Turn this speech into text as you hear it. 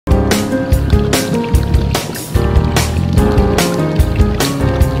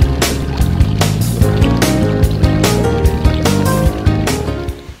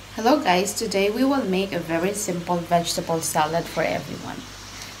guys, today we will make a very simple vegetable salad for everyone.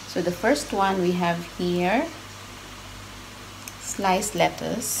 So the first one we have here, sliced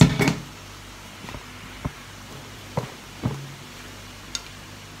lettuce,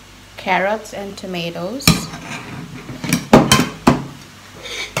 carrots and tomatoes,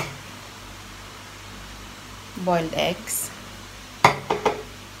 boiled eggs,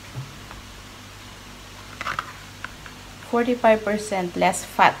 45% less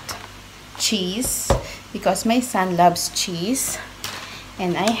fat cheese because my son loves cheese,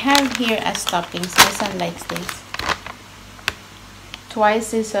 and I have here as toppings, my son likes this, twice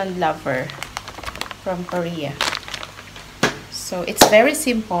seasoned lover from Korea. So it's very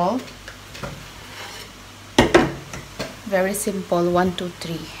simple, 1, 2,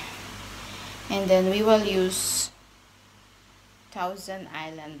 3, and then we will use Thousand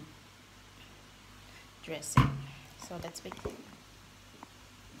Island dressing. So let's begin.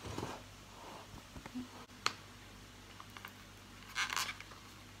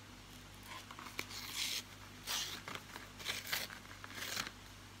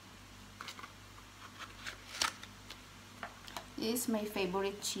 This is my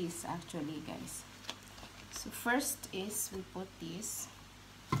favorite cheese actually, guys. So first is we put this.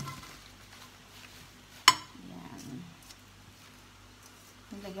 Yan.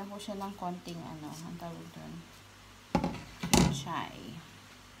 Nilagyan ko siya ng konting ang tawag doon, chai.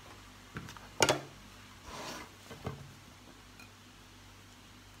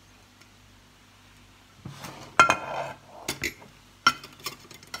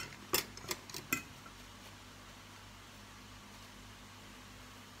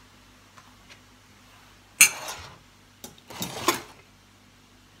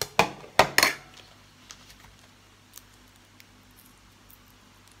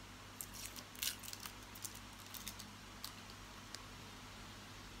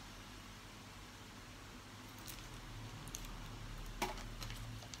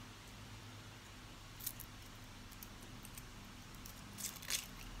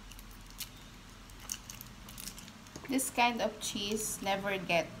 This kind of cheese never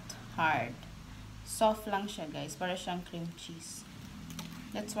get hard. Soft lang siya, guys. Para siyang cream cheese.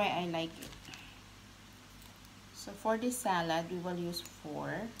 That's why I like it. So for this salad, we will use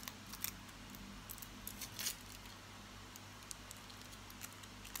 4.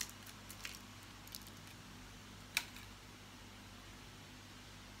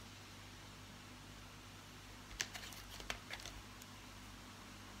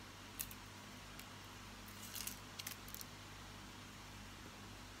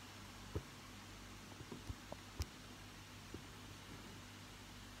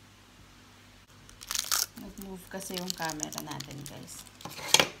 Move kasi yung camera natin, guys.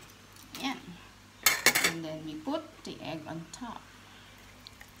 Ayan. And then we put the egg on top.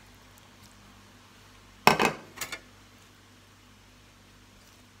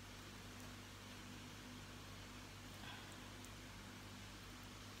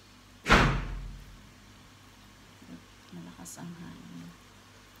 Malakas ang hangin.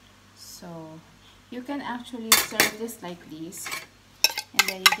 So, you can actually serve this like this. And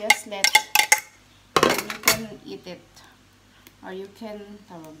then you just let, you can eat it, or you can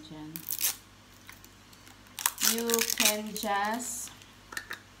tawag dyan, you can just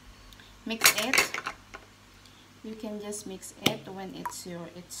mix it. You can just mix it when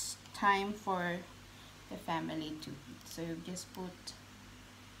it's time for the family to eat. So you just put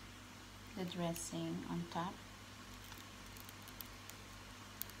the dressing on top.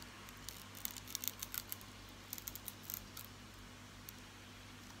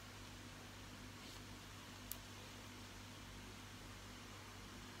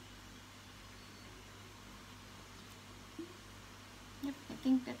 Yep, I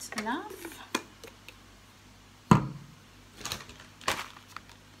think that's enough.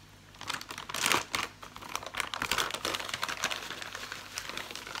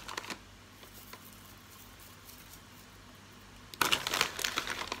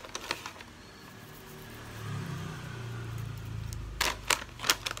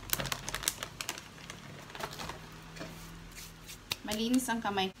 Malinis ang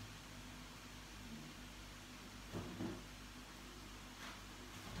kamay.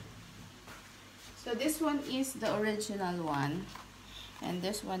 So this one is the original one, and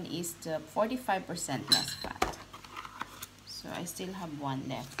this one is the 45% less fat. So I still have one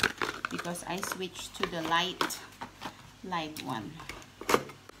left because I switched to the light one.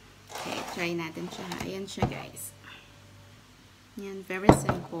 Okay, try natin siya. Ayan siya, guys. Yan, very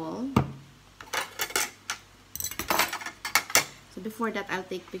simple. So before that, I'll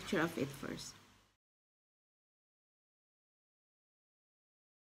take picture of it first.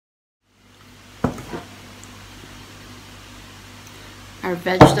 our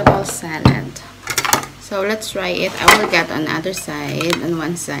vegetable salad. So let's try it. I will get on other side, on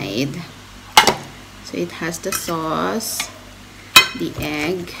one side. So it has the sauce, the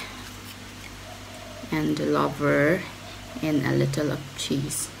egg, and the lover, and a little of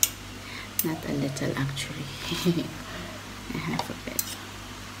cheese. Not a little, actually. Half of it.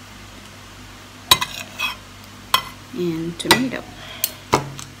 And tomato.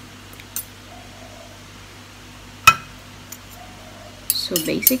 So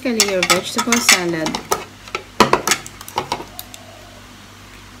basically your vegetable salad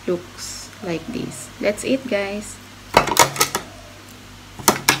looks like this. That's it, guys.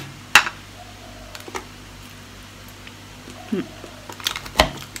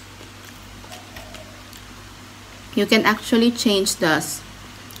 You can actually change the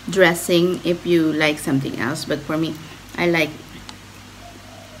dressing if you like something else, but for me, I like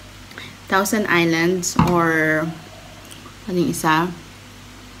Thousand Islands or anong isa?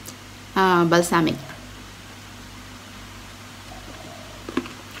 Balsamic.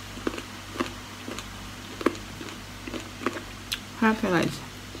 Harap guys.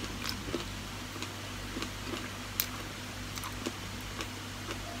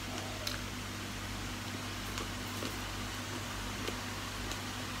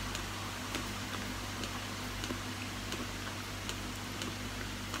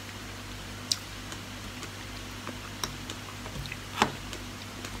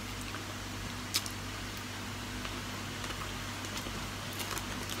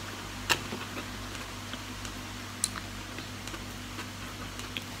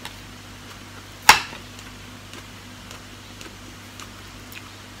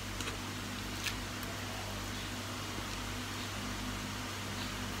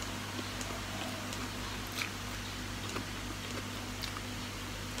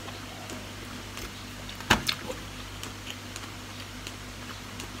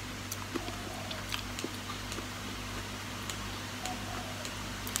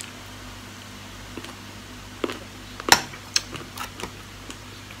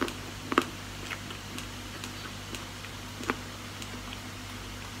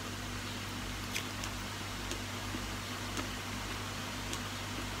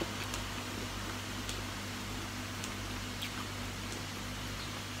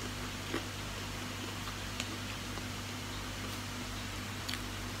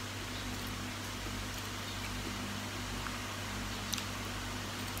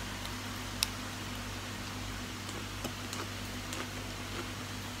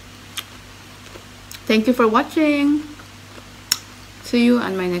 Thank you for watching. See you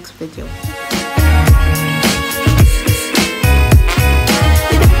on my next video.